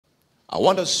I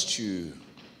want us to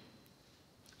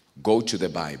go to the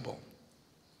Bible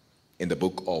in the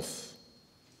book of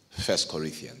 1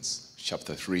 Corinthians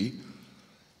chapter 3,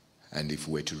 and if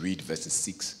we were to read verses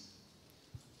 6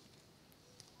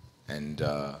 and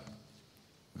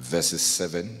verses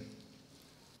 7,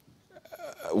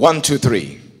 1, 2,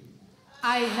 3.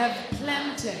 I have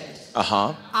planted,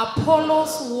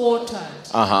 Apollos watered,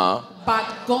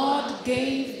 but God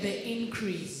gave the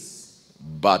increase.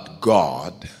 But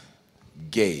God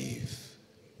gave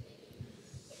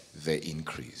the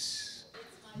increase.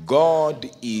 God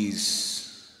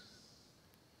is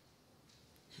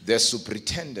the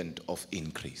superintendent of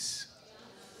increase.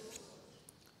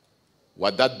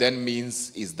 What that then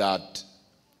means is that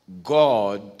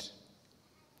God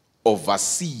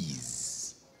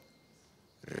oversees,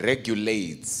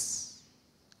 regulates,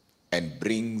 and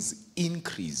brings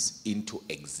increase into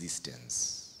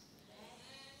existence.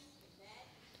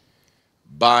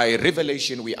 By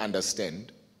revelation, we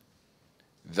understand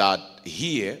that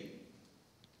here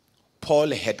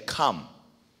Paul had come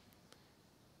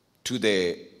to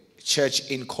the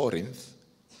church in Corinth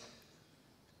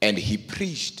and he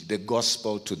preached the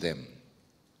gospel to them.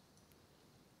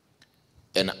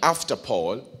 And after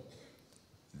Paul,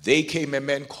 there came a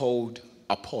man called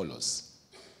Apollos,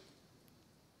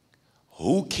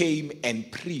 who came and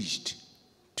preached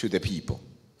to the people.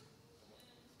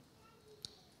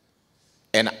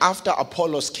 And after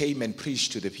Apollos came and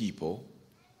preached to the people,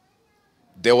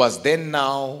 there was then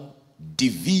now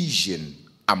division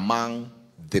among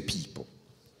the people.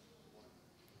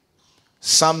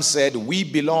 Some said, we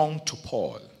belong to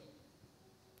Paul.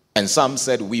 And some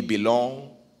said, we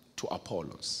belong to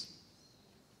Apollos.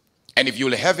 And if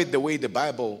you'll have it the way the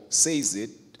Bible says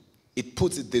it, it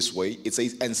puts it this way. It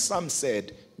says, and some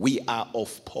said, we are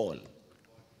of Paul.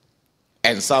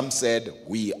 And some said,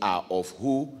 we are of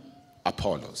who?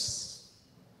 Apollos.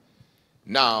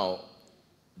 Now,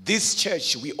 this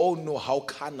church, we all know how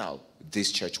carnal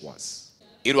this church was.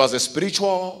 It was a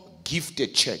spiritual,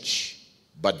 gifted church,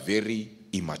 but very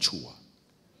immature.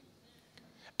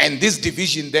 And this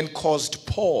division then caused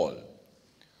Paul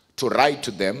to write to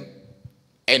them,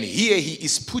 and here he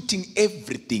is putting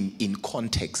everything in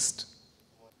context.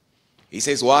 He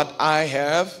says, what? I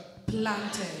have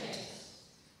planted,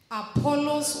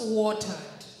 Apollos watered,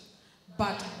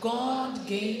 but God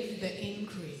gave the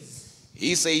increase.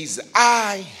 He says,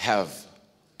 I have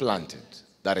planted.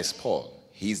 That is Paul.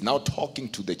 He is now talking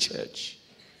to the church.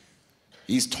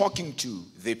 He's talking to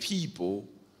the people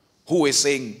who were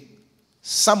saying,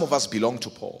 some of us belong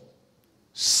to Paul.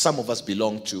 Some of us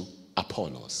belong to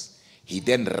Apollos. He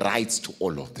then writes to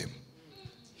all of them.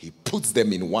 He puts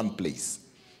them in one place.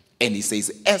 And he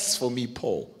says, as for me,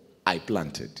 Paul, I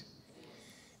planted.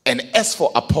 And as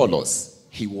for Apollos,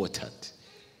 he watered.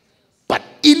 But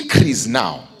increase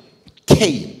now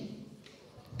came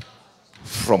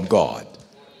from God.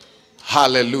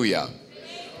 Hallelujah.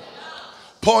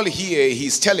 Paul here,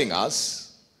 he's telling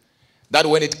us that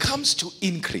when it comes to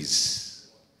increase,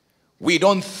 we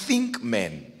don't think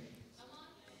men.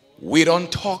 We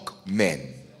don't talk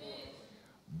men.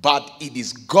 But it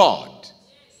is God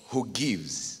who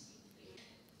gives.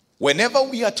 Whenever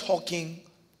we are talking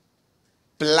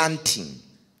planting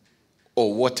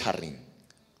or watering,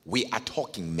 we are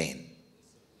talking men.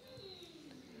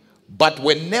 But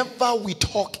whenever we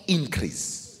talk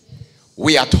increase,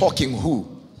 we are talking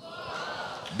who?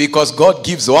 Because God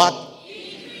gives what?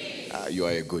 You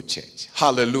are a good church.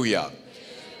 Hallelujah.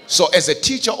 So as a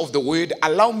teacher of the word,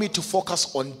 allow me to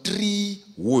focus on 3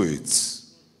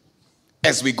 words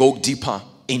as we go deeper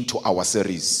into our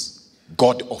series,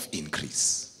 God of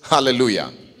Increase.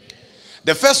 Hallelujah.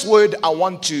 The first word I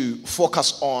want to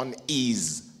focus on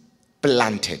is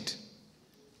planted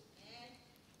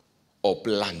or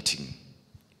planting.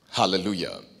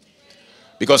 Hallelujah.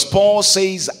 Because Paul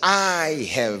says, I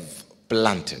have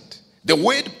planted. The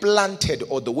word planted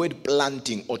or the word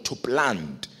planting or to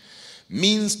plant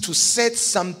means to set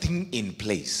something in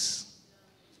place.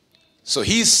 So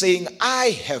he's saying, I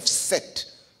have set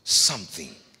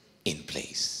something in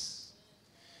place.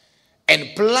 And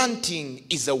planting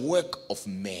is a work of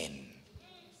men.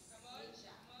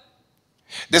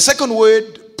 The second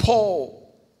word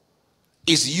Paul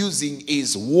is using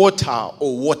is water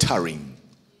or watering.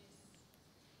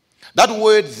 That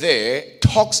word there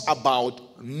talks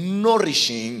about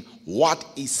nourishing what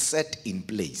is set in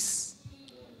place.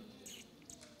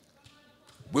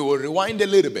 We will rewind a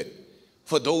little bit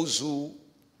for those who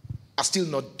are still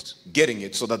not getting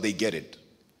it so that they get it.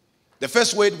 The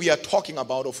first word we are talking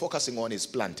about or focusing on is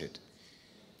planted.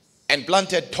 And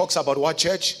planted talks about what,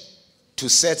 church? To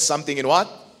set something in what?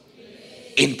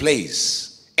 In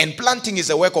place. And planting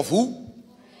is a work of who?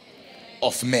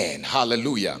 Of man.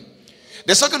 Hallelujah.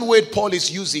 The second word Paul is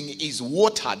using is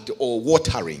watered or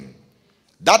watering.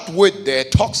 That word there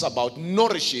talks about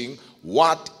nourishing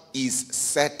what is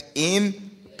set in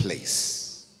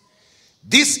place.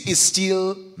 This is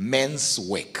still man's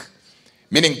work.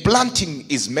 Meaning planting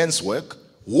is man's work.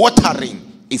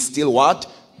 Watering is still what?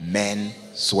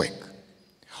 Man's work.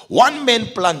 One man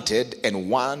planted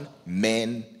and one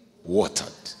man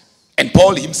watered. And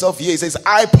Paul himself here, he says,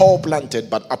 I, Paul, planted,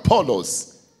 but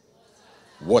Apollos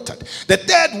watered. The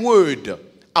third word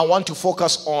I want to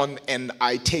focus on, and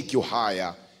I take you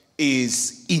higher,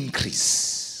 is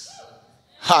increase.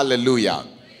 Hallelujah.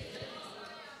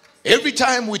 Every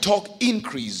time we talk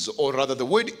increase, or rather the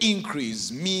word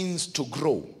increase means to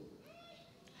grow.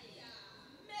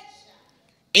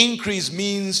 Increase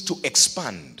means to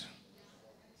expand.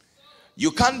 You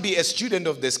can't be a student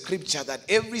of the scripture that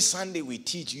every Sunday we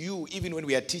teach you, even when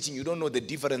we are teaching, you don't know the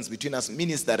difference between us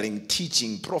ministering,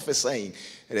 teaching, prophesying,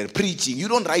 preaching. You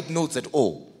don't write notes at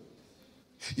all.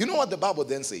 You know what the Bible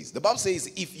then says? The Bible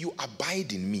says, if you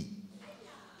abide in me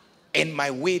and my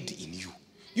word in you.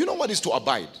 You know what is to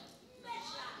abide?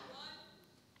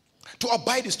 To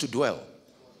abide is to dwell.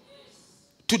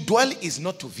 To dwell is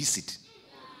not to visit.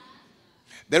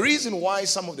 The reason why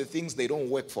some of the things they don't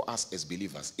work for us as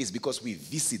believers is because we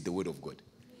visit the word of God.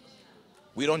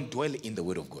 We don't dwell in the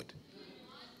word of God.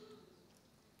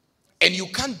 And you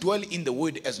can't dwell in the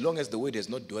word as long as the word has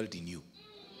not dwelt in you.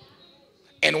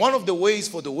 And one of the ways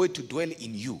for the word to dwell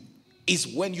in you is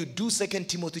when you do 2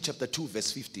 Timothy chapter 2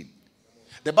 verse 15.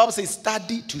 The Bible says,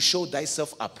 study to show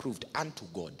thyself approved unto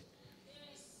God,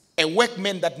 a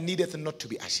workman that needeth not to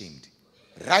be ashamed,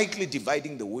 rightly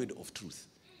dividing the word of truth.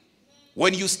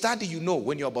 When you study, you know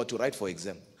when you're about to write for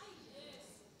exam.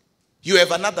 You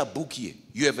have another book here.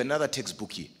 You have another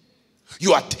textbook here.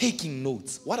 You are taking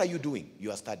notes. What are you doing?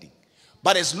 You are studying.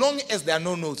 But as long as there are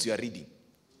no notes, you are reading.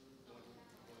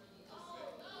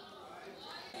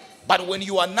 But when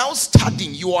you are now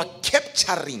studying, you are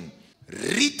capturing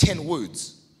written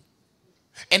words.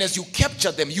 And as you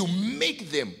capture them, you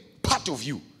make them part of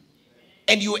you.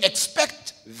 And you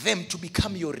expect them to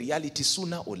become your reality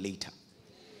sooner or later.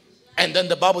 And then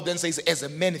the Bible then says, as a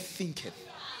man thinketh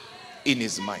in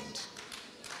his mind,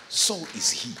 so is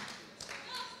he.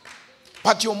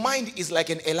 But your mind is like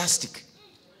an elastic.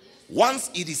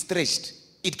 Once it is stretched,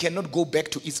 it cannot go back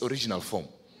to its original form.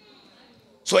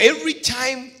 So every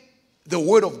time the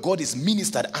word of God is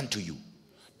ministered unto you,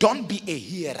 don't be a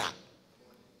hearer.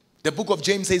 The book of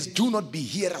James says, do not be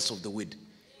hearers of the word,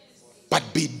 but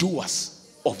be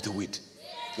doers of the word.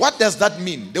 What does that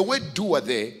mean? The word doer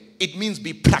there, it means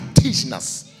be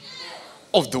practitioners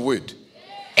of the word.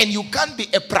 And you can't be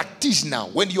a practitioner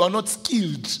when you are not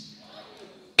skilled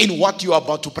in what you are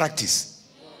about to practice.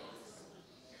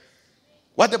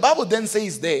 What the Bible then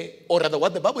says there, or rather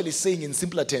what the Bible is saying in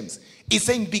simpler terms, is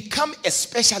saying become a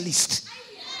specialist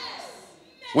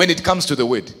when it comes to the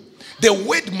word. The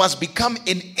word must become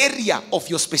an area of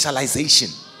your specialization.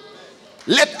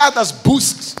 Let others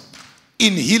boast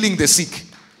in healing the sick.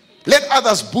 Let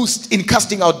others boast in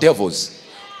casting out devils.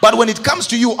 But when it comes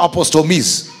to you, Apostle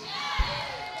Miz,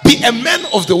 be a man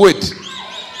of the word.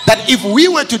 That if we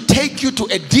were to take you to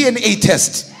a DNA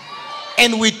test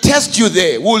and we test you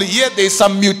there, we'll hear there's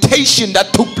some mutation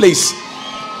that took place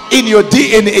in your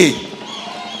DNA.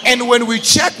 And when we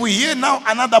check, we hear now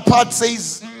another part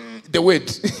says the word.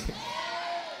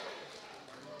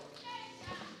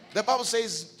 The Bible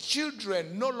says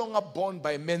children no longer born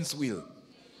by men's will,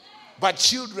 but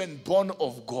children born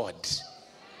of God.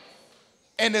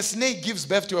 And a snake gives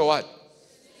birth to a what?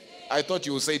 I thought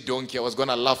you would say donkey. I was going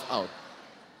to laugh out.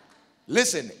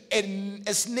 Listen,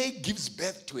 a snake gives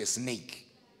birth to a snake.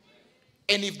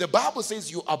 And if the Bible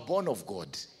says you are born of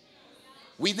God,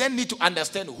 we then need to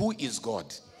understand who is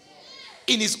God.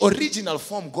 In his original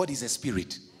form, God is a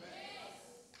spirit.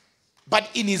 But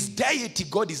in his deity,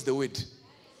 God is the word.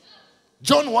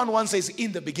 John 1:1 says,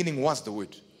 in the beginning was the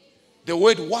word. The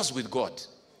word was with God,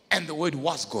 and the word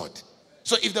was God.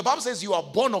 So if the Bible says you are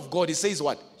born of God, it says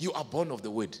what? You are born of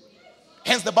the word.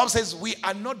 Hence the Bible says we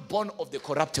are not born of the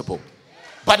corruptible,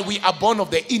 but we are born of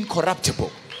the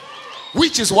incorruptible,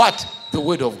 which is what? The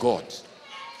word of God.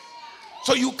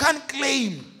 So you can't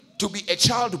claim to be a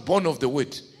child born of the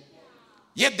word,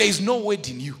 yet there is no word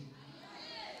in you.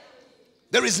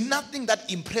 There is nothing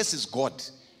that impresses God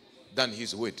than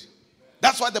his word.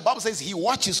 That's why the Bible says he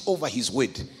watches over his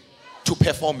word to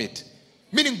perform it.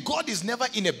 Meaning God is never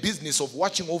in a business of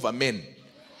watching over men.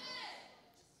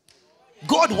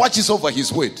 God watches over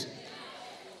his word.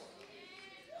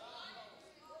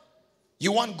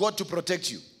 You want God to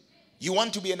protect you. You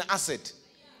want to be an asset.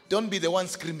 Don't be the one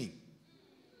screaming.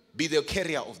 Be the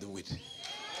carrier of the word.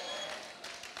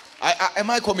 Am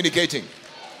I communicating?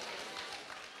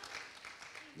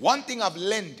 One thing I've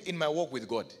learned in my walk with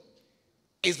God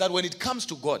is that when it comes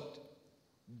to God,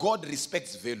 God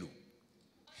respects value.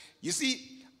 You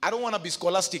see, I don't want to be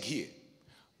scholastic here,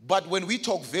 but when we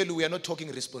talk value, we are not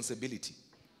talking responsibility.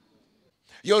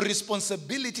 Your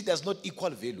responsibility does not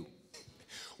equal value.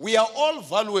 We are all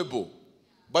valuable,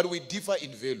 but we differ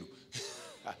in value.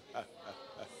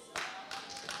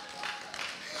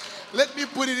 Let me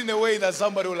put it in a way that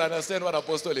somebody will understand what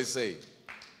Apostle is saying.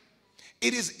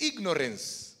 It is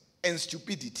ignorance and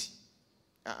stupidity.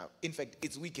 In fact,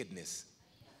 it's wickedness.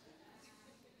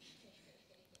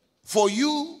 For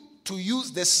you to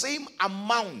use the same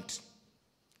amount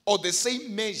or the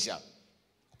same measure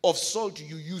of salt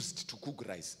you used to cook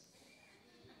rice.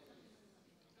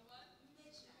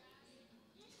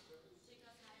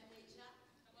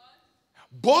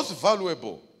 Both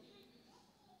valuable,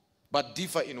 but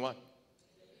differ in what?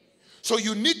 So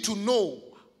you need to know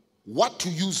what to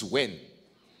use when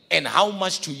and how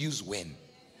much to use when.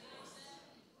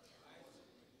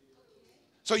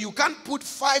 So you can't put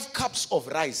 5 cups of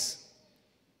rice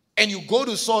and you go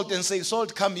to salt and say,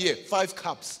 salt, come here, 5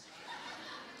 cups.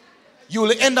 You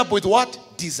will end up with what?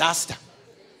 Disaster.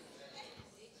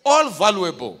 All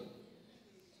valuable,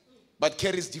 but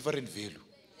carries different value.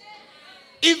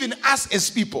 Even us as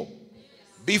people,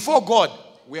 before God,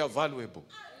 we are valuable.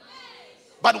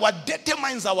 But what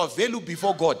determines our value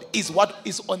before God is what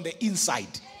is on the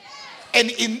inside.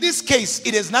 And in this case,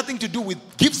 it has nothing to do with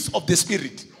gifts of the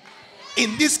Spirit.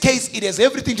 In this case, it has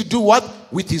everything to do what?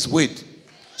 With His word.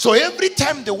 So every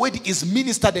time the word is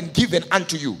ministered and given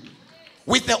unto you,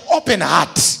 with an open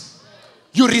heart,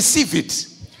 you receive it.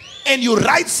 And you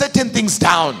write certain things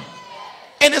down.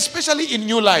 And especially in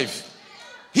new life.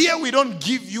 Here we don't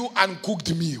give you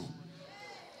uncooked meal.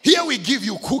 Here we give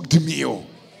you cooked meal.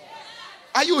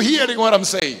 Are you hearing what I'm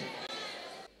saying?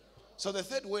 So the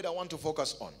third word I want to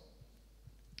focus on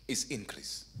is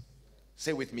increase.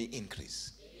 Say with me,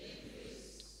 increase.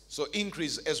 So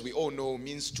increase, as we all know,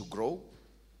 means to grow,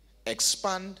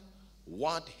 expand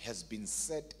what has been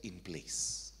set in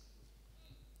place.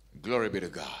 Glory be to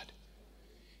God.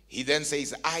 He then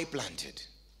says, I planted,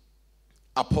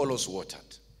 Apollos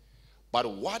watered. But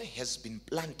what has been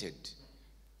planted,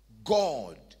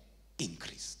 God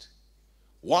increased.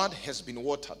 What has been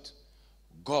watered,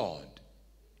 God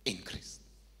increased.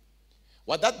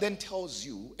 What that then tells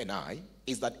you and I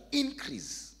is that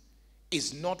increase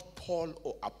is not Paul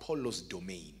or Apollos'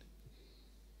 domain.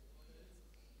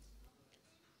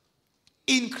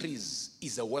 Increase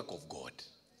is a work of God.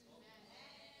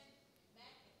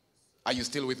 Are you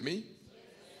still with me?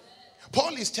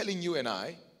 Paul is telling you and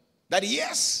I that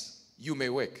yes, you may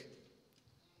work.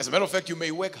 As a matter of fact, you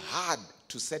may work hard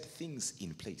to set things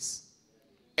in place.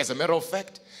 As a matter of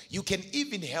fact, you can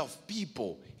even have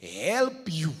people help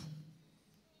you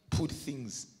put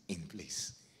things in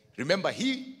place. Remember,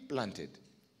 he planted,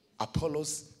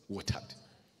 Apollos watered.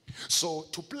 So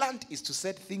to plant is to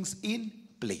set things in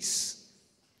place.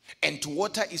 And to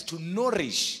water is to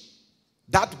nourish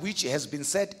that which has been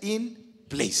set in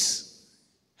place.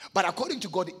 But according to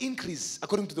God, increase,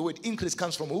 according to the word, increase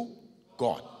comes from who?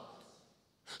 God.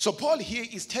 So Paul here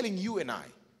is telling you and I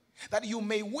that you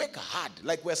may work hard.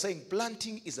 Like we're saying,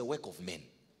 planting is a work of men.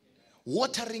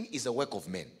 Watering is a work of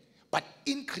men. But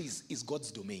increase is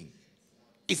God's domain.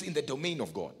 It's in the domain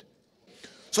of God.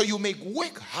 So you may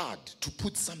work hard to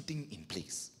put something in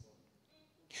place.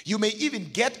 You may even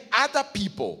get other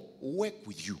people work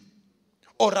with you.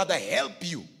 Or rather help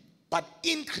you. But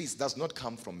increase does not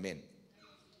come from men.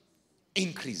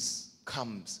 Increase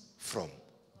comes from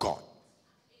God.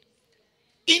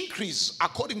 Increase,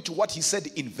 according to what he said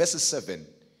in verse 7,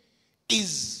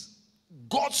 is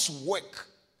God's work.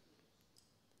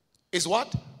 Is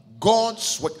what?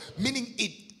 God's work. Meaning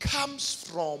it comes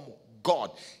from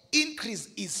God. Increase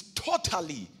is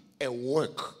totally a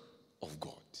work of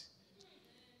God.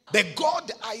 The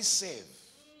God I serve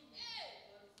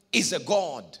is a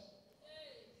God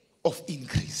of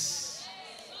increase.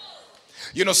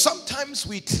 You know, sometimes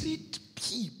we treat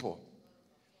people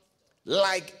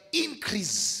like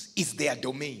increase is their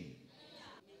domain.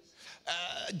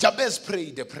 Jabez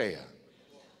prayed a prayer.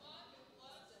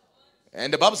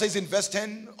 And the Bible says in verse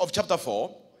 10 of chapter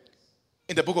 4,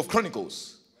 in the book of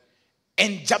Chronicles,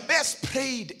 and Jabez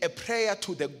prayed a prayer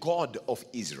to the God of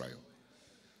Israel.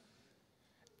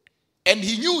 And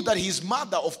he knew that his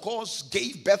mother, of course,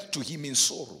 gave birth to him in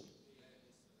sorrow.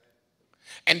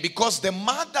 And because the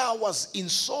mother was in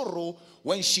sorrow,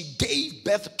 when she gave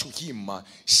birth to him,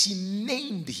 she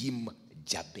named him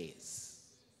Jabez.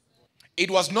 It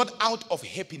was not out of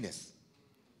happiness.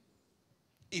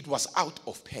 It was out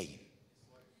of pain.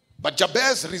 But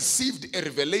Jabez received a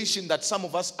revelation that some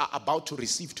of us are about to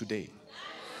receive today,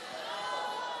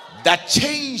 that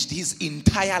changed his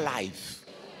entire life.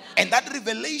 And that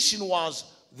revelation was,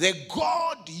 the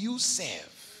God you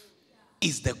serve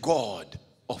is the God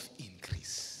of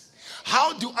increase.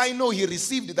 How do I know he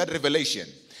received that revelation?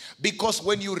 Because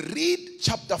when you read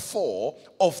chapter 4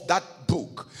 of that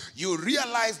book, you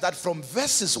realize that from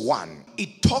verses 1,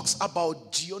 it talks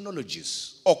about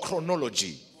genealogies or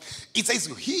chronology. It says,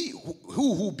 he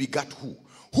who begat who.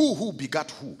 Who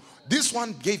begat who. This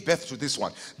one gave birth to this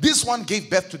one. This one gave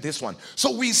birth to this one.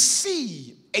 So we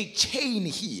see a chain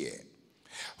here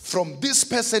from this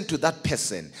person to that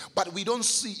person. But we don't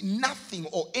see nothing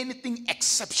or anything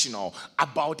exceptional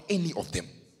about any of them.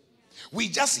 We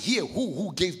just hear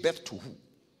who gave birth to who.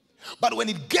 But when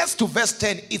it gets to verse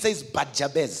 10, it says, but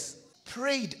Jabez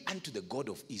prayed unto the God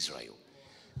of Israel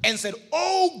and said,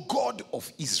 O God of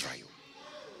Israel,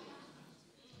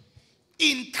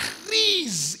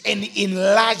 increase and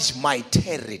enlarge my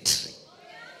territory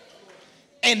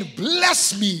and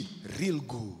bless me real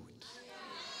good.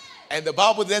 And the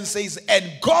Bible then says,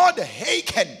 and God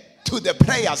hearkened to the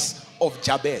prayers of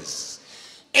Jabez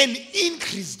and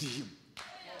increased him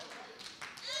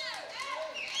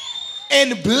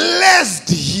and blessed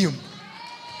him.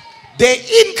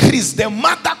 The increase the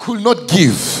mother could not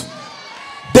give,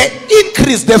 the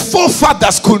increase the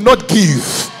forefathers could not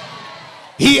give,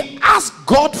 he asked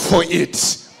God for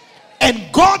it,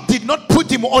 and God did not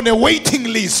put him on a waiting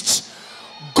list.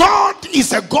 God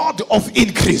is a God of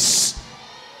increase,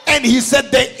 and he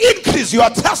said, the increase you are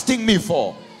trusting me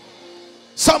for.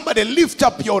 Somebody lift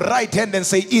up your right hand and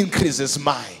say, increase is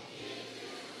mine.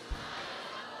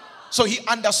 So he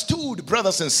understood,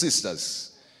 brothers and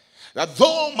sisters, that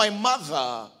though my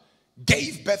mother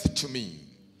gave birth to me,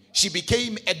 she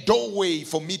became a doorway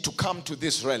for me to come to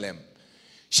this realm.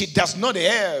 She does not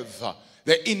have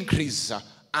the increase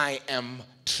I am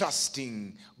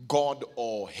trusting God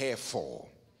or her for.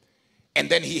 And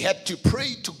then he had to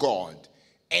pray to God.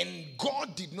 And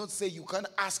God did not say you can't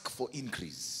ask for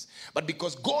increase. But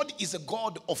because God is a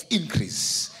God of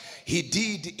increase, he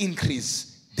did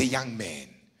increase the young man.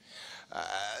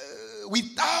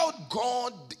 Without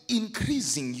God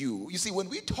increasing you, you see, when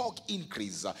we talk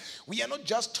increase, we are not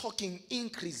just talking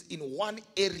increase in one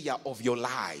area of your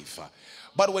life.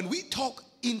 But when we talk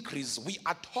increase, we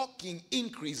are talking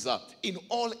increase in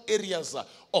all areas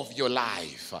of your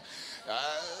life.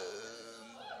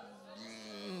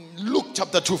 Luke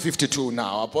chapter 2:52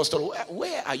 now. Apostle,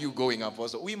 where are you going,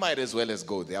 Apostle? We might as well as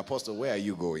go there. Apostle, where are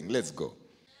you going? Let's go.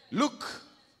 Luke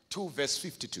 2 verse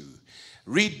 52.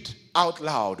 Read out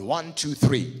loud. 1, 2,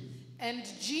 3. And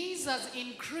Jesus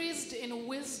increased in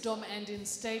wisdom and in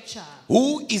stature.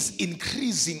 Who is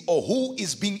increasing, or who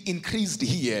is being increased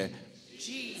here?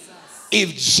 Jesus.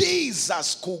 If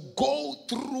Jesus could go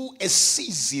through a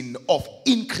season of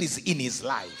increase in his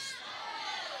life,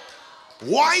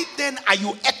 why then are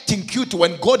you acting cute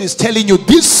when God is telling you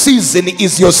this season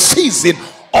is your season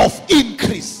of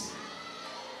increase?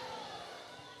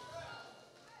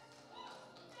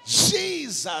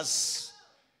 Jesus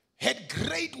had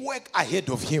great work ahead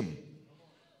of him,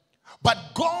 but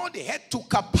God had to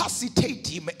capacitate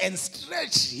him and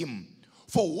stretch him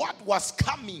for what was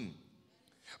coming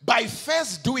by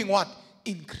first doing what?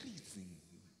 Increasing.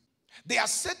 There are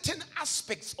certain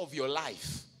aspects of your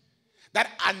life that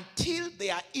until they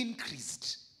are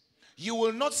increased, you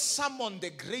will not summon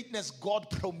the greatness God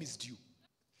promised you.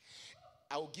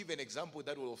 I will give an example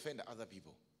that will offend other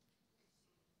people.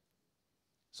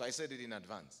 So I said it in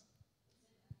advance.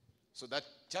 So that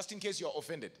just in case you are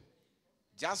offended,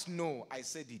 just know I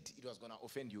said it. It was going to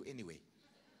offend you anyway.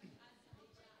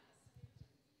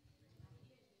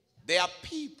 There are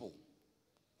people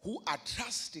who are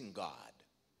trusting God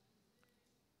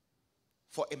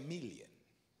for 1 million.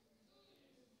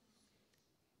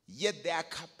 Yet their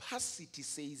capacity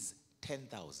says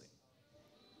 10,000.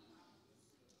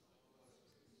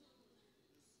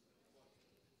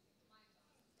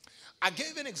 I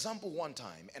gave an example one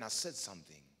time and I said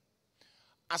something.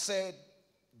 I said,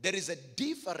 there is a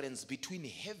difference between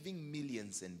having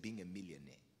millions and being a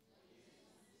millionaire.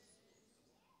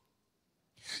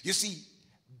 You see,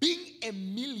 being a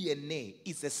millionaire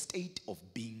is a state of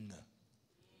being.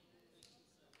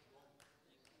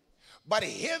 But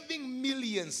having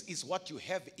millions is what you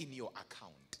have in your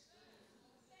account.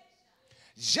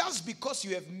 Just because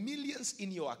you have millions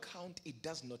in your account, it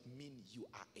does not mean you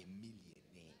are a millionaire.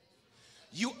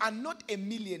 You are not a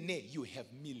millionaire, you have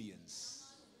millions.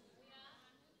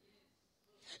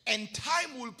 And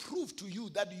time will prove to you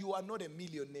that you are not a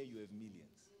millionaire, you have millions.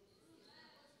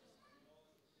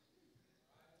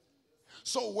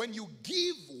 So when you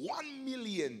give 1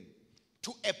 million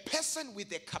to a person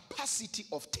with a capacity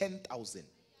of 10,000,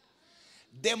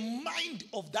 the mind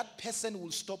of that person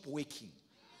will stop working.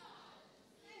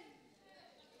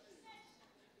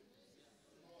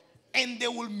 And they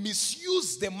will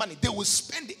misuse the money. They will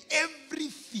spend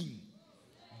everything,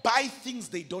 buy things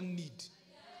they don't need.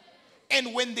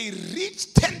 And when they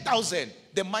reach 10,000,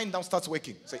 the mind now starts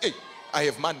working. Say, hey, I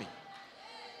have money.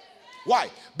 Why?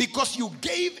 Because you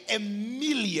gave 1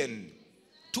 million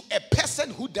to a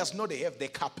person who does not have the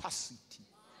capacity.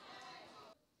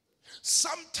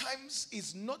 Sometimes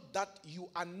it's not that you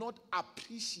are not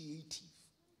appreciative.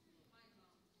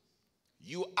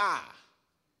 You are.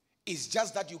 It's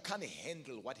just that you can't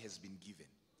handle what has been given.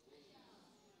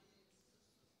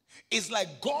 It's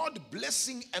like God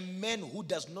blessing a man who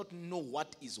does not know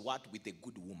what is what with a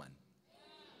good woman.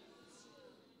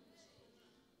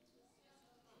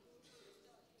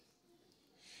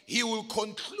 He will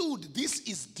conclude this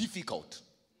is difficult.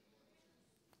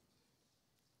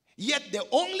 Yet the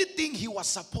only thing he was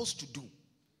supposed to do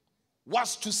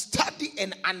was to study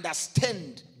and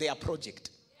understand their project.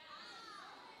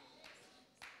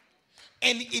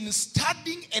 And in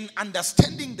studying and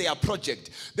understanding their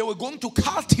project, they were going to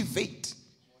cultivate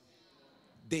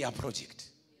their project.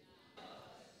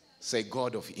 Say,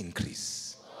 God of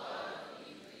increase. God of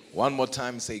increase. One more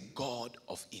time, say, God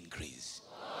of increase.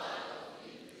 God of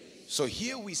increase. So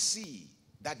here we see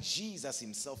that Jesus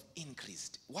himself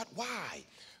increased. Why?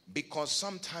 Because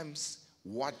sometimes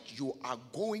what you are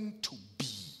going to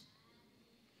be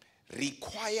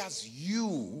requires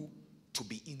you to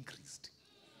be increased.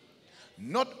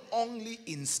 Not only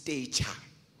in stature,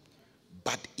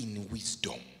 but in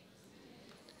wisdom.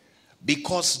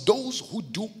 Because those who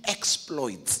do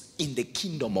exploits in the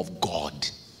kingdom of God,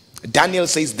 Daniel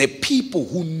says, the people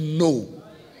who know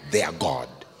their God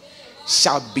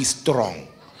shall be strong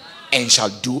and shall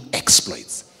do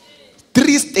exploits.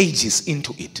 3 stages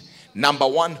into it. Number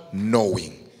 1,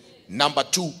 knowing. Number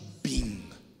 2,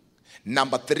 being.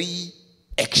 Number 3,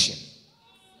 action.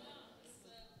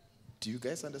 Do you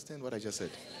guys understand what I just said?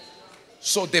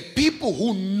 So the people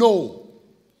who know,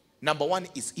 number 1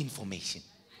 is information,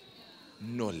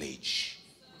 knowledge.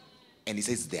 And he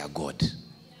says they are God.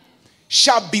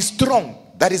 Shall be strong.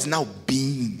 That is now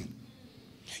being.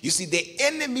 You see, the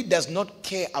enemy does not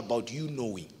care about you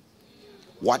knowing.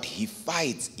 What he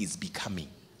fights is becoming.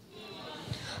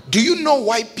 Do you know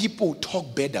why people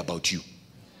talk bad about you?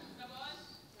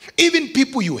 Even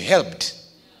people you helped.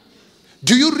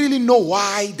 Do you really know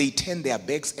why they turn their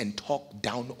backs and talk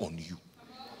down on you?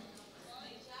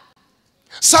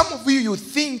 Some of you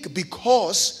think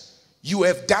because you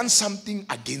have done something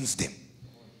against them.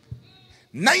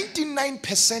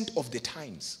 99% of the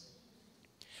times,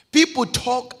 people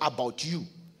talk about you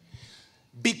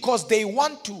because they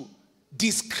want to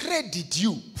discredit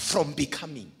you from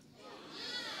becoming.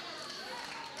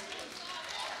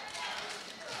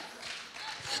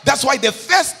 That's why the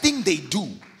first thing they do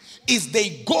is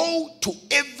they go to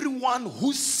everyone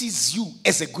who sees you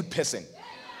as a good person.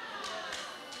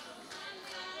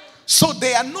 So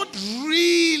they are not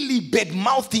really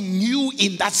bad-mouthing you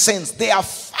in that sense. They are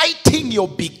fighting your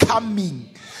becoming.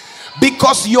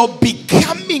 Because your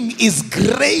becoming is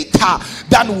greater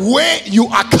than where you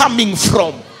are coming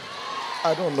from.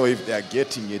 I don't know if they are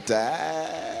getting it.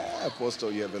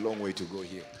 Apostle, you have a long way to go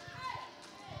here.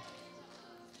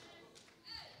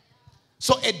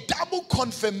 So a double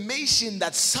confirmation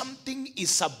that something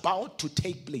is about to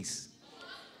take place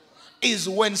is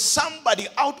when somebody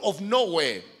out of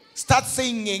nowhere starts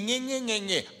saying nye, nye, nye, nye,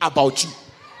 nye about you.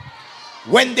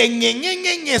 When the nye, nye,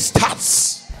 nye, nye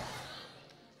starts,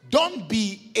 don't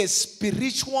be a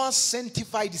spiritual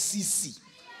sanctified CC.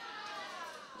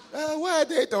 Why are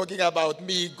they talking about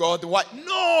me, God? What?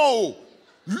 No!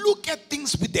 Look at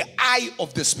things with the eye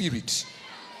of the Spirit.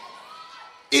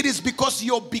 It is because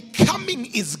your becoming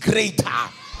is greater.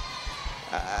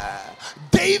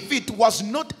 David was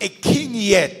not a king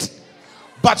yet,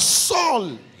 but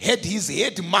Saul had his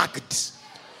head marked.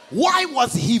 Why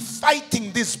was he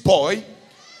fighting this boy?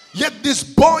 Yet this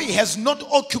boy has not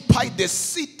occupied the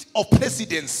seat of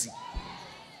presidency,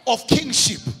 of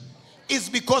kingship. It's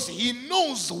because he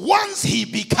knows once he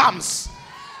becomes,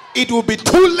 it will be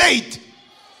too late.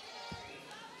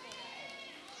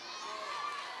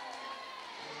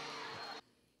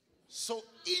 So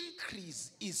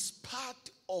increase is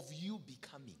part of you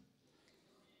becoming.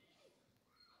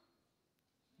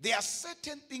 There are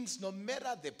certain things, no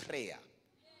matter the prayer,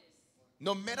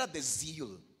 no matter the zeal,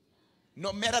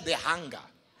 no matter the hunger,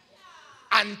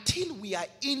 until we are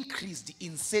increased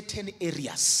in certain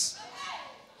areas,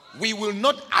 we will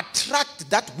not attract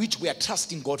that which we are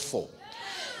trusting God for.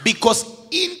 Because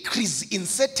increase in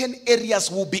certain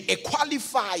areas will be a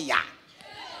qualifier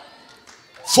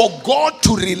for God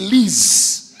to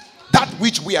release that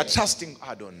which we are trusting.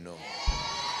 I don't know.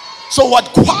 So what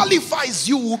qualifies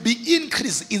you will be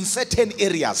increase in certain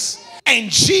areas. And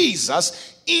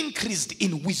Jesus increased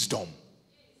in wisdom.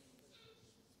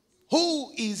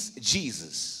 Who is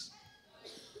Jesus?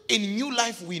 In New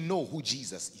Life, we know who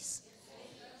Jesus is.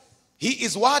 He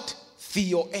is what?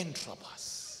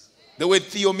 Theoentropos. The word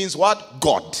theo means what?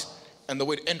 God. And the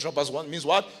word entropos one means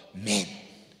what? Man.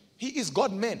 He is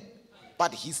God man.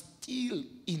 But he still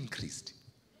increased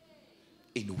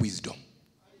in wisdom.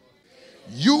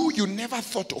 You never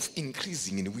thought of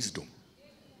increasing in wisdom.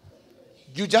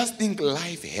 You just think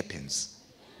life happens.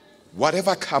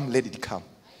 Whatever come, let it come.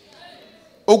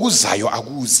 Oguzayo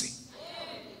aguze.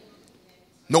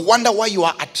 No wonder why you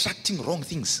are attracting wrong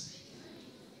things.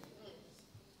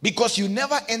 Because you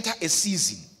never enter a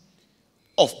season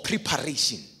of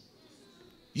preparation.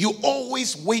 You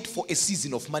always wait for a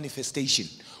season of manifestation.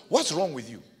 What's wrong with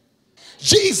you?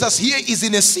 Jesus here is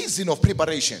in a season of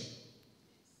preparation.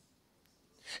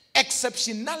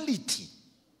 Exceptionality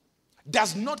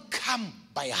does not come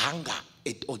by hunger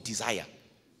or desire.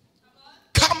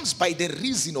 Comes by the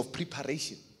reason of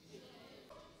preparation.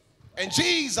 And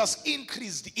Jesus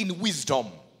increased in wisdom.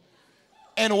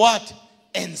 And what?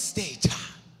 And stature.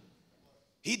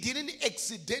 He didn't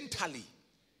accidentally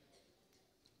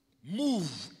move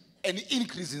and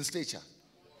increase in stature.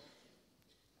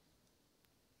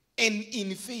 And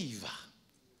in favor.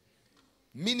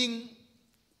 Meaning,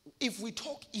 if we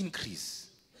talk increase,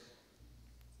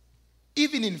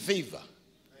 even in favor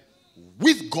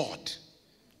with God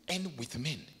and with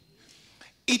men,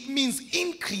 it means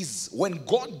increase when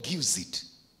God gives it.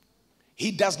 He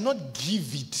does not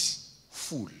give it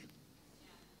full.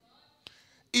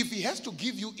 If he has to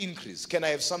give you increase, can I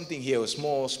have something here, a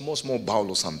small bowl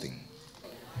or something?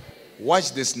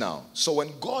 Watch this now. So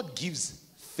when God gives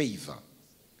favor,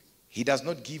 he does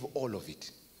not give all of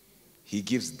it. He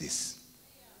gives this.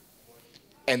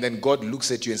 And then God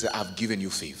looks at you and says, I've given you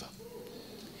favor.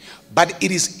 But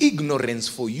it is ignorance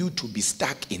for you to be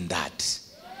stuck in that.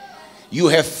 You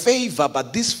have favor,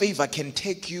 but this favor can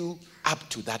take you up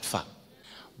to that far.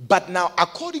 But now,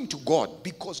 according to God,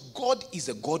 because God is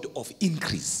a God of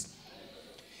increase,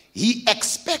 he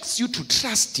expects you to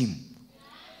trust him.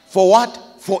 For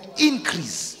what? For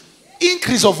increase.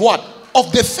 Increase of what?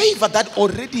 Of the favor that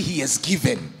already he has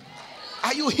given.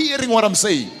 Are you hearing what I'm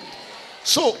saying?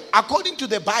 So, according to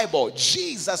the Bible,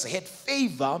 Jesus had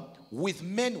favor with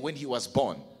men when he was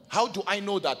born. How do I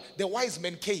know that? The wise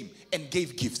men came and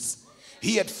gave gifts.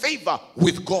 He had favor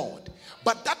with God.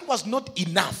 But that was not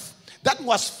enough. That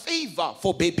was favor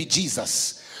for baby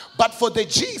Jesus. But for the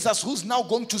Jesus who's now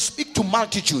going to speak to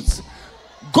multitudes,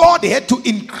 God had to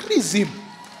increase him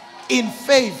in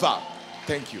favor.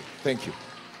 Thank you. Thank you.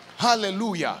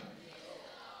 Hallelujah.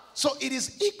 So it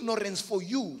is ignorance for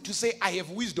you to say, I have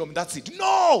wisdom, that's it.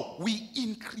 No, we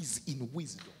increase in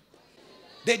wisdom.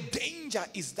 The danger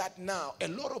is that now a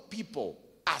lot of people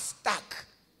are stuck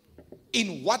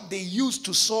in what they used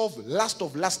to solve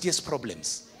last year's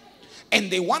problems.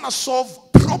 And they want to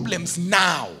solve problems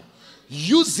now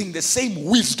using the same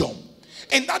wisdom.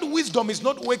 And that wisdom is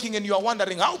not working and you are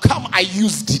wondering, how come I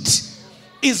used it?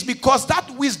 It's because that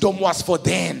wisdom was for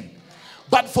then.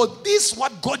 But for this,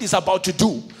 what God is about to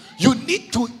do, you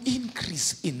need to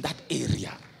increase in that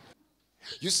area.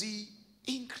 You see,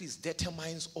 increase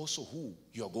determines also who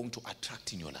you are going to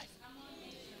attract in your life.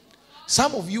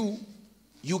 Some of you,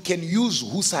 you can use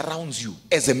who surrounds you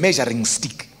as a measuring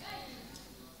stick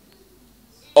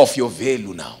of your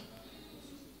value now.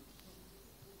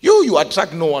 You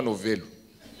attract no one of value.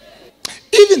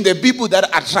 Even the people that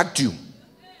attract you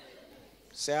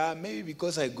say, maybe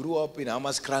because I grew up in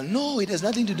Amaskran. No, it has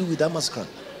nothing to do with Amaskran.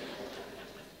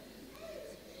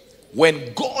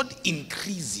 When God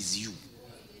increases you,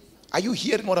 are you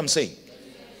hearing what I'm saying?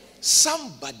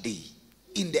 Somebody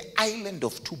in the island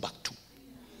of Timbuktu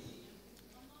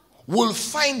will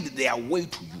find their way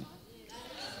to you.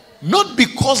 Not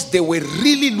because they were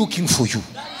really looking for you,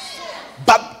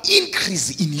 but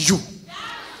increase in you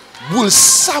will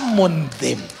summon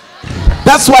them.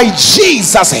 That's why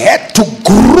Jesus had to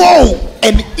grow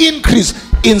and increase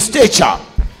in stature,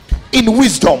 in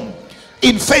wisdom,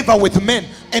 in favor with men,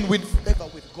 and with favor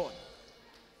with God.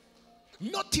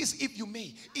 Notice, if you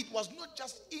may, it was not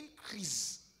just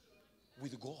increase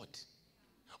with God.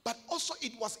 But also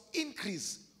it was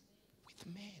increase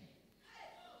with men.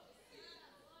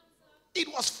 It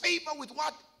was favor with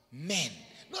what? Men.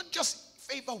 Not just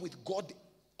favor with God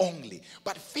only,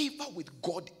 but favor with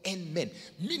God and men.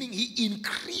 Meaning he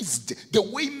increased the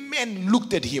way men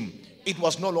looked at him. It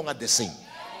was no longer the same.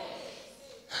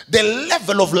 The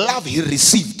level of love he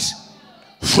received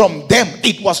from them,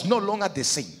 it was no longer the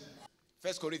same.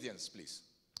 1 Corinthians, please.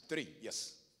 3,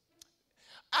 yes.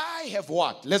 I have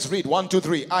what? Let's read 1, 2,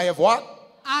 3. I have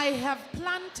what? I have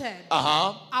planted.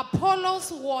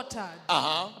 Apollos watered.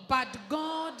 But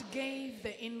God gave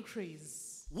the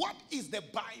increase. What is the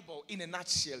Bible in a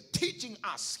nutshell teaching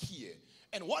us here?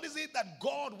 And what is it that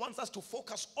God wants us to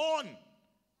focus on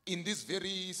in this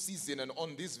very season and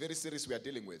on this very series we are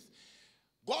dealing with?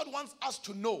 God wants us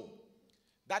to know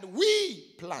that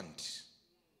we plant.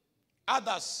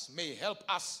 Others may help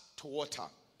us to water.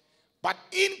 But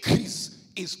increase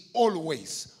is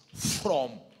always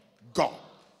from God.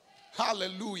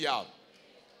 Hallelujah.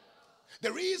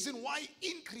 The reason why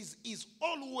increase is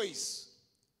always,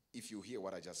 if you hear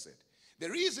what I just said, the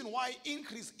reason why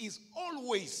increase is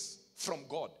always from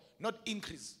God, not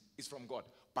increase is from God,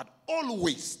 but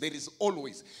always, there is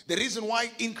always. The reason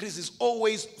why increase is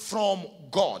always from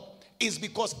God is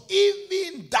because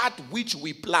even that which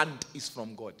we plant is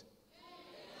from God.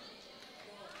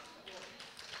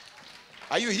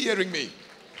 Are you hearing me?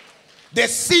 The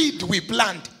seed we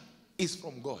plant is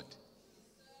from God.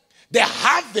 The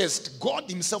harvest, God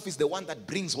himself is the one that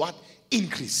brings what?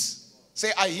 Increase.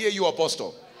 Say, I hear you,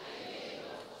 Apostle.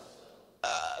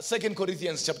 2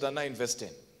 Corinthians chapter 9 verse 10.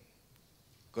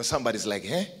 Because somebody's like,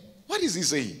 what is he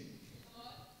saying?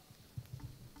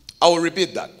 I will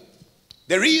repeat that.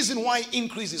 The reason why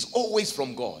increase is always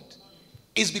from God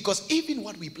is because even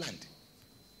what we plant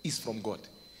is from God.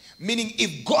 Meaning,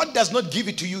 if God does not give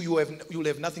it to you, you will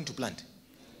have nothing to plant.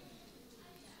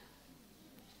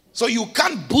 So you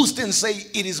can't boast and say,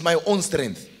 it is my own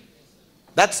strength.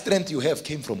 That strength you have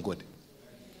came from God.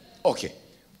 Okay.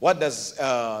 What does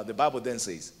the Bible then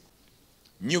says?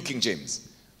 New King James.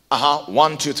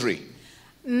 1, 2, 3.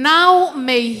 Now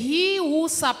may he who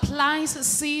supplies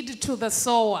seed to the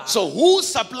sower. So who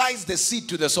supplies the seed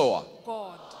to the sower?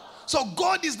 God. So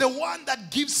God is the one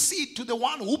that gives seed to the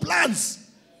one who plants.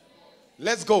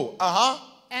 Let's go.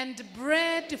 And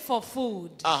bread for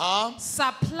food.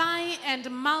 Supply and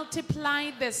multiply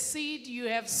the seed you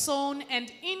have sown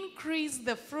and increase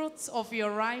the fruits of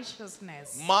your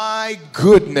righteousness. My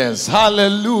goodness.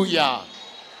 Hallelujah.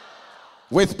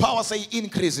 With power say,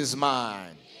 increase is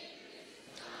mine.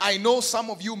 I know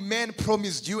some of you men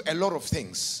promised you a lot of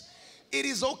things. It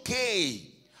is okay.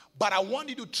 But I want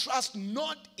you to trust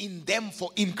not in them for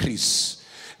increase.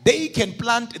 They can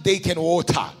plant, they can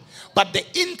water. But the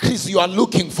increase you are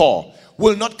looking for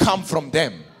will not come from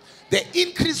them. The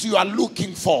increase you are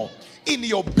looking for in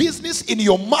your business, in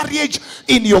your marriage,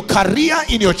 in your career,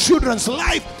 in your children's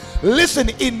life. Listen,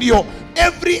 in your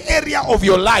every area of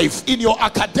your life, in your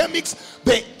academics,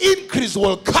 the increase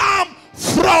will come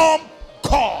from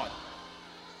God.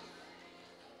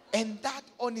 And that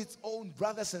on its own,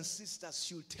 brothers and sisters,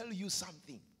 should tell you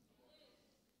something.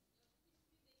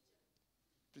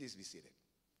 Please be seated.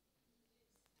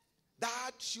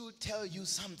 That should tell you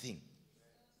something.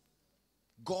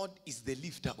 God is the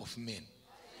lifter of men.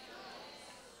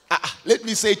 Let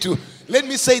me say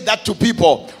that to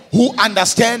people who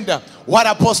understand what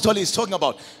Apostle is talking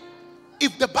about.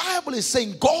 If the Bible is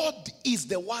saying God is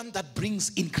the one that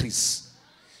brings increase,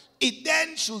 it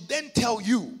then should then tell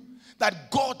you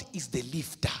that God is the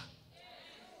lifter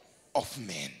of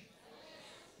men.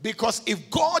 Because if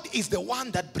God is the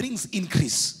one that brings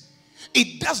increase,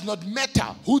 it does not matter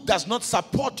who does not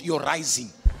support your rising.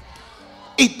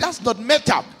 It does not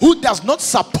matter who does not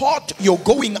support your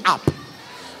going up.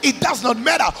 It does not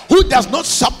matter who does not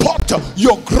support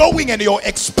your growing and your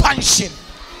expansion.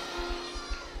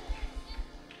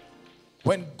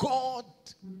 When God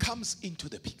comes into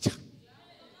the picture,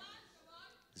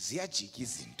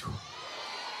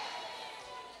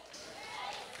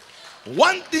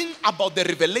 one thing about the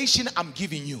revelation I'm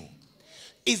giving you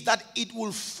is that it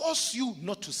will force you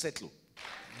not to settle.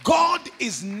 God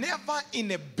is never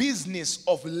in a business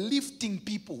of lifting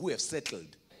people who have settled.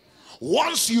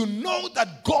 Once you know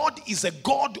that God is a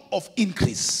God of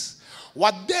increase,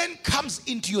 what then comes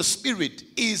into your spirit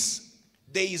is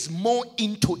there is more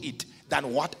into it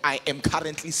than what I am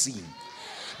currently seeing.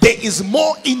 There is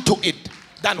more into it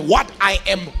than what I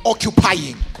am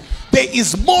occupying. There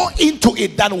is more into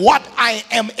it than what I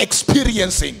am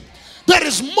experiencing. There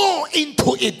is more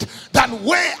into it than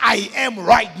where I am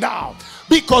right now.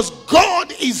 Because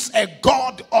God is a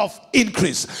God of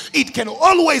increase. It can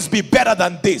always be better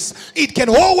than this. It can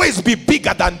always be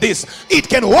bigger than this. It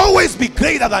can always be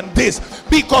greater than this.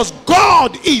 Because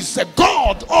God is a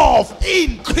God of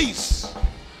increase.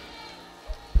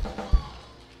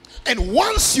 And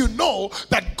once you know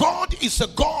that God is a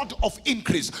God of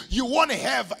increase, you want to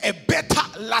have a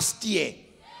better last year.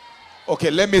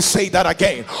 Okay, let me say that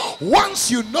again.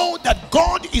 Once you know that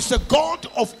God is a God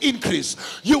of increase,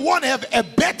 you want to have a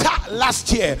better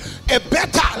last year, a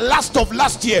better last of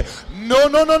last year.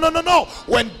 No.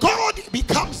 When God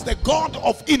becomes the God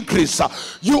of increase,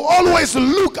 you always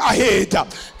look ahead.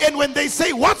 And when they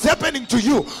say, what's happening to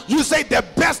you? You say, the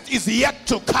best is yet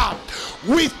to come.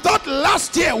 We thought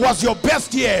last year was your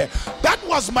best year. That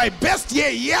was my best year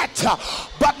yet.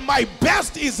 But my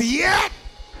best is yet.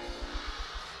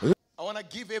 I want to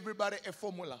give everybody a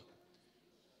formula.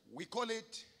 We call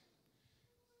it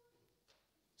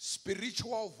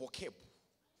spiritual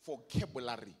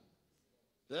vocabulary.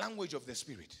 Language of the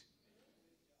Spirit.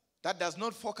 That does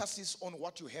not focus on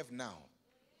what you have now.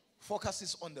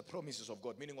 Focuses on the promises of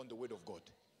God, meaning on the word of God.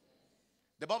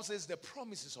 The Bible says the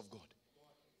promises of God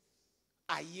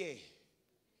are yea.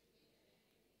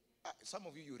 Some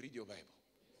of you read your Bible.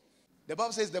 The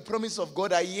Bible says the promises of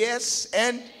God are yes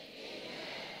and amen.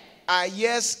 Are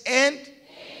yes and amen.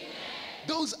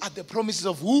 Those are the promises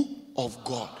of who? Of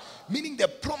God. Meaning the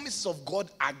promises of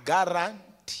God are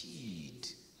guaranteed.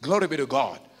 Glory be to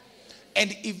God.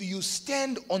 And if you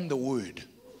stand on the word,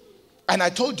 and I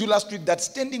told you last week that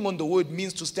standing on the word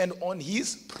means to stand on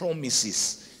his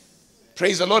promises.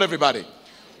 Praise the Lord, everybody.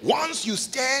 Once you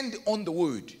stand on the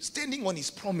word, standing on his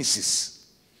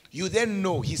promises, you then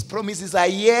know his promises are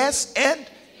yes and amen.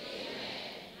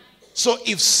 So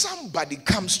if somebody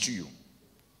comes to you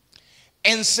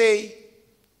and say,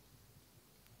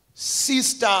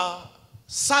 Sister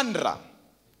Sandra,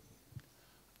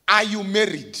 are you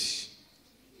married?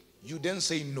 You then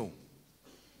say no.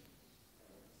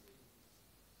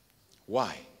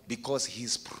 Why? Because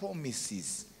his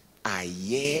promises are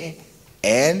yea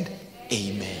and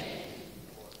amen.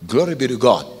 Glory be to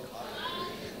God.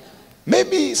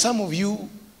 Maybe some of you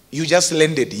just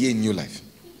landed here in your life.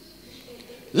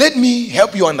 Let me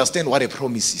help you understand what a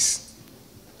promise is.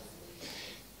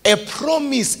 A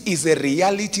promise is a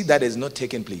reality that has not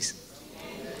taken place.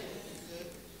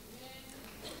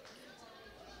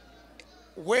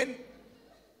 When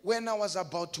I was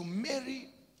about to marry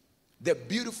the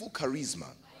beautiful Charisma,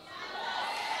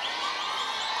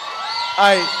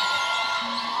 I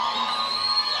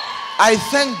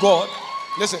thank God.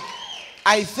 Listen,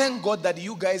 I thank God that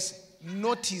you guys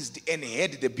noticed and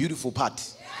heard the beautiful part.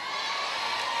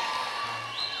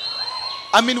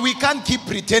 I mean, we can't keep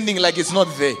pretending like it's not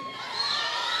there.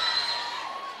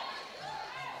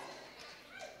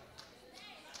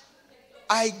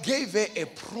 I gave her a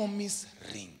promise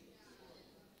ring.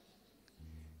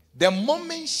 The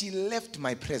moment she left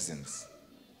my presence,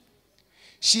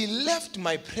 she left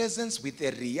my presence with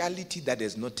a reality that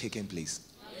has not taken place.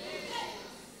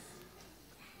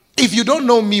 If you don't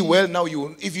know me well, now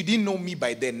if you didn't know me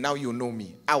by then, now you know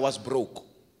me. I was broke.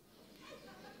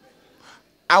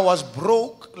 I was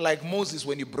broke like Moses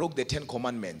when he broke the 10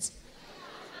 Commandments.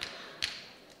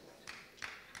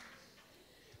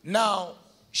 Now,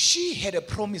 she had a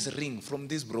promise ring from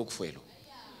this broke fellow.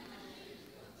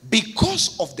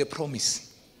 Because of the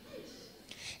promise,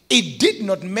 it did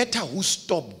not matter who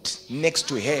stopped next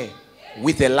to her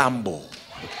with a Lambo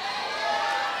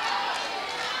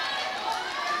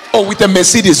or with a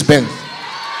Mercedes Benz.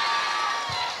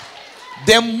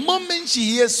 The moment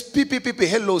she hears pee,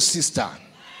 hello sister,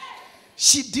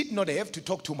 she did not have to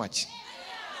talk too much.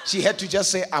 She had to just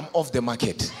say, I'm off the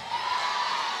market.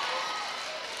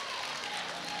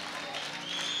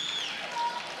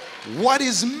 What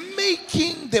is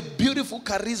making the beautiful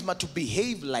Charisma to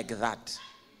behave like that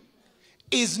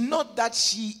is not that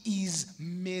she is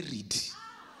married.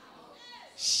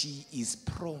 She is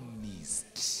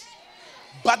promised.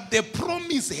 But the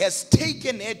promise has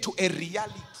taken her to a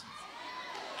reality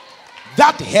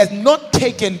that has not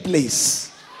taken place.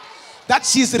 That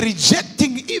she's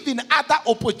rejecting even other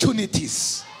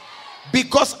opportunities.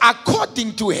 Because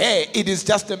according to her, it is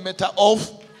just a matter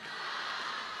of...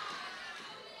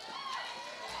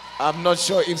 I'm not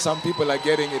sure if some people are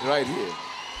getting it right here.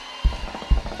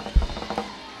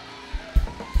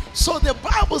 So the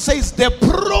Bible says the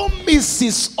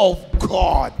promises of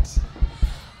God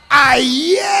are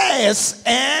yes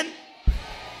and,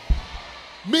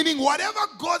 meaning whatever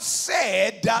God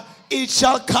said, it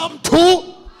shall come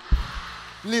to.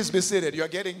 Please be seated. You are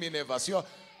getting me nervous. You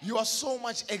are so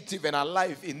much active and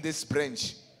alive in this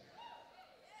branch.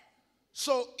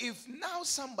 So if now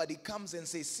somebody comes and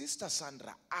says, Sister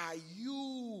Sandra, are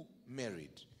you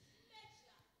married?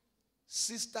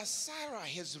 Sister Sarah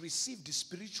has received the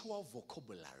spiritual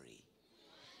vocabulary.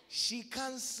 She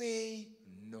can't say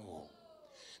no.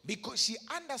 Because she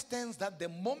understands that the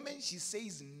moment she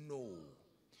says no,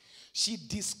 she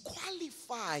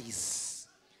disqualifies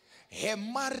her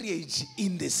marriage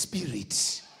in the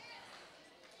spirit.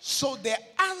 So the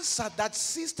answer that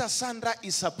Sister Sandra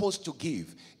is supposed to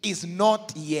give is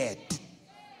not yet.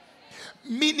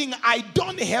 Meaning I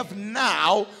don't have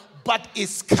now, but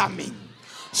it's coming.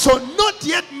 So not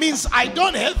yet means I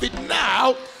don't have it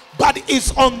now, but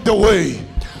it's on the way.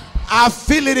 I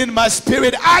feel it in my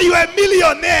spirit. Are you a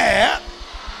millionaire?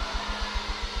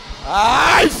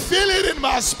 I feel it in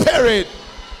my spirit.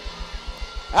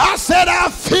 I said I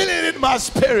feel it in my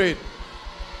spirit.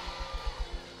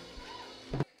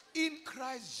 In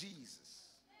Christ Jesus,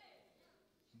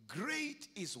 great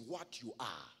is what you are.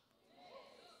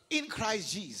 In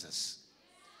Christ Jesus.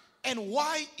 And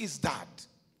why is that?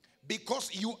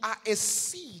 Because you are a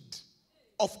seed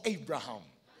of Abraham.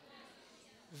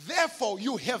 Therefore,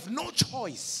 you have no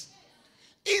choice.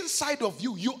 Inside of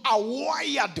you, you are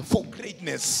wired for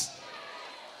greatness.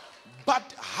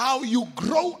 But how you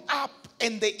grow up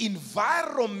and the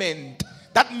environment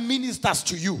that ministers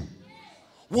to you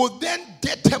will then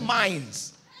determine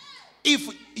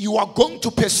if you are going to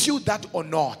pursue that or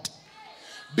not.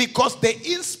 Because the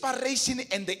inspiration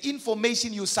and the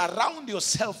information you surround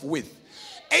yourself with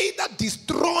either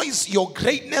destroys your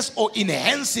greatness or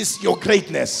enhances your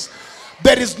greatness.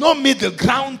 There is no middle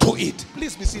ground to it.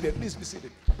 Please be seated. Please be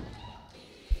seated.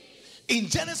 In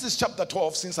Genesis chapter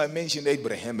 12, since I mentioned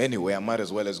Abraham anyway, I might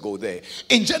as well go there.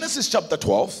 In Genesis chapter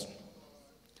 12,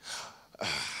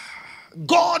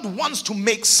 God wants to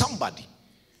make somebody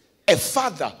a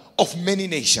father of many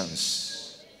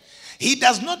nations. He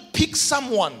does not pick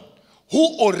someone who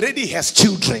already has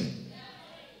children.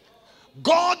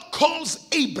 God calls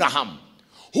Abraham,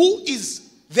 who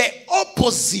is the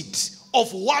opposite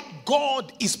of what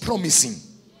God is promising.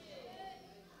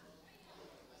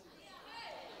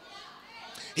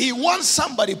 He wants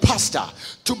somebody, pastor,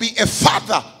 to be a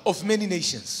father of many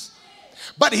nations.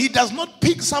 But he does not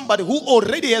pick somebody who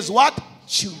already has what?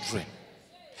 Children.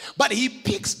 But he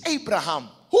picks Abraham,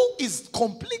 who is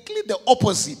completely the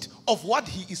opposite of what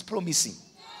he is promising.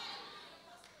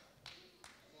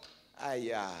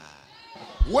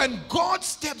 When God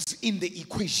steps in the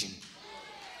equation,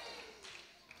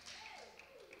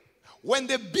 when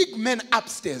the big man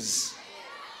upstairs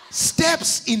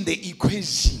steps in the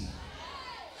equation,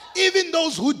 even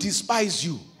those who despise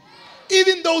you,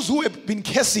 even those who have been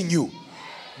cursing you,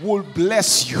 will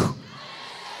bless you.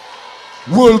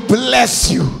 Will bless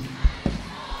you.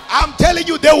 I'm telling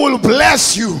you, they will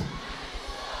bless you.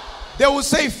 They will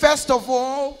say, first of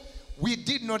all, we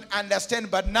did not understand,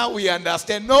 but now we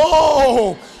understand.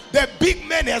 No, the big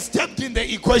man has stepped in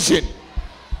the equation.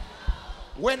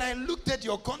 When I looked at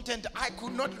your content, I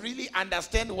could not really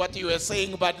understand what you were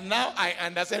saying, but now I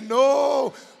understand.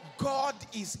 No, God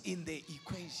is in the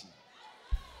equation.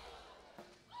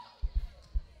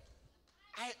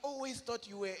 I always thought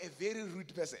you were a very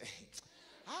rude person.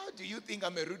 How do you think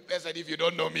I'm a rude person if you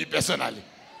don't know me personally?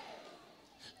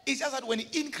 It's just that when you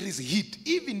increase heat,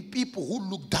 even people who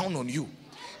look down on you,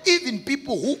 even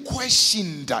people who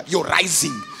questioned your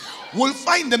rising, will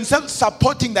find themselves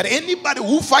supporting that anybody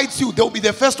who fights you, they'll be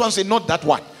the first one to say, not that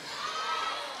one.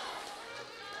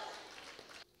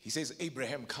 He says,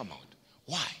 Abraham, come out.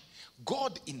 Why?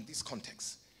 God in this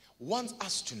context wants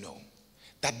us to know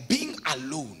that being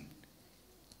alone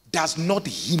does not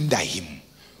hinder him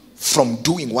from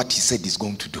doing what he said he's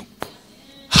going to do.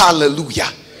 Hallelujah.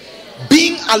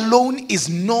 Being alone is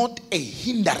not a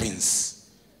hindrance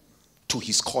to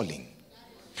his calling.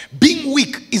 Being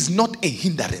weak is not a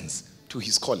hindrance to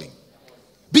his calling.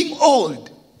 Being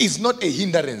old is not a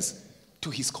hindrance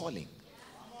to his calling.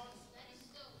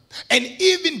 And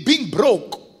even being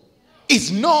broke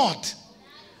is not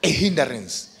a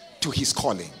hindrance to his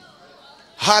calling.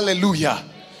 Hallelujah.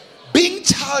 Being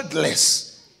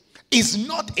childless is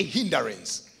not a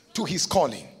hindrance to his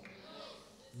calling.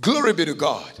 Glory be to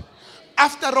God.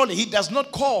 After all, he does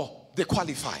not call the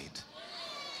qualified,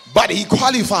 but he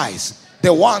qualifies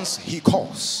the ones he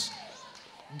calls.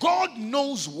 God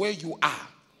knows where you are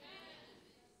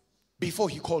before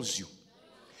he calls you.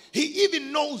 He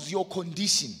even knows your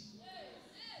condition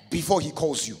before he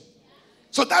calls you.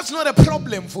 So that's not a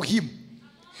problem for him.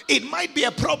 It might be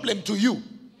a problem to you,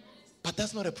 but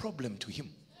that's not a problem to him.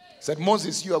 He said,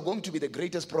 Moses, you are going to be the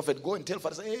greatest prophet. Go and tell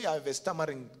Pharaoh, hey, I have a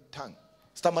stammering tongue,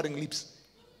 stammering lips.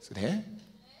 I said,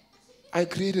 I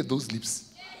created those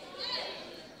lips.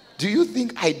 Do you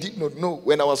think I did not know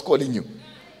when I was calling you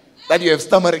that you have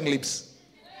stammering lips?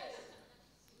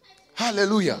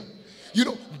 Hallelujah. You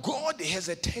know, God has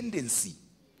a tendency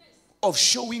of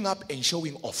showing up and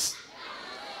showing off.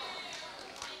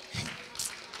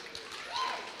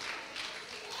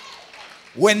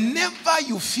 Whenever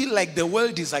you feel like the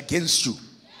world is against you,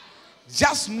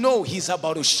 just know he's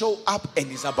about to show up and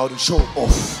he's about to show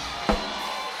off.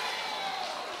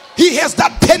 He has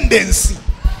that tendency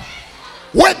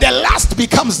where the last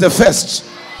becomes the first,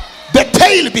 the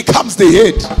tail becomes the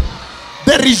head,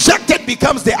 the rejected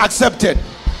becomes the accepted,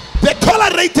 the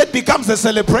tolerated becomes the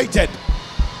celebrated.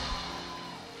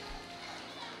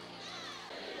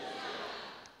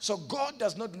 So God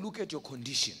does not look at your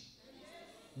condition.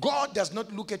 God does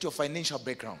not look at your financial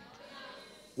background.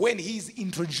 When he is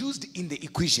introduced in the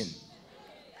equation,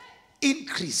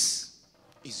 increase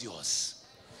is yours.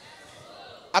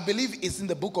 I believe it's in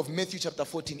the book of Matthew chapter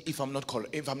 14, if I'm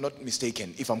not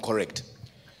mistaken, if I'm correct.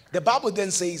 The Bible then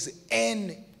says,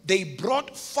 and they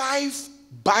brought 5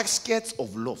 baskets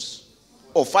of loaves,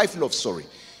 or 5 loaves,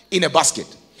 in a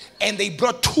basket. And they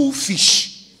brought 2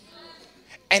 fish.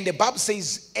 And the Bible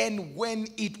says, and when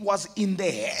it was in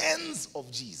the hands of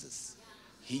Jesus,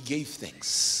 he gave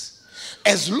thanks.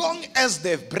 As long as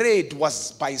the bread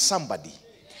was by somebody,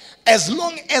 as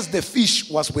long as the fish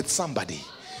was with somebody,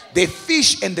 the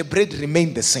fish and the bread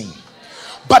remained the same.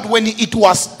 But when it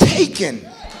was taken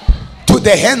to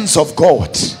the hands of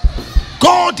God,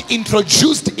 God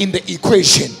introduced in the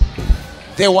equation,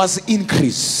 there was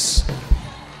increase.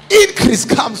 Increase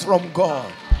comes from God.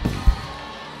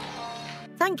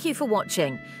 Thank you for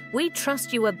watching. We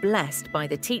trust you were blessed by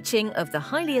the teaching of the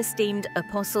highly esteemed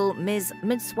Apostle Miz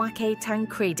Mzwakhe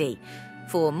Tancredi.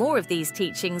 For more of these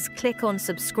teachings, click on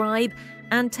subscribe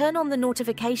and turn on the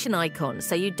notification icon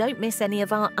so you don't miss any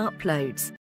of our uploads.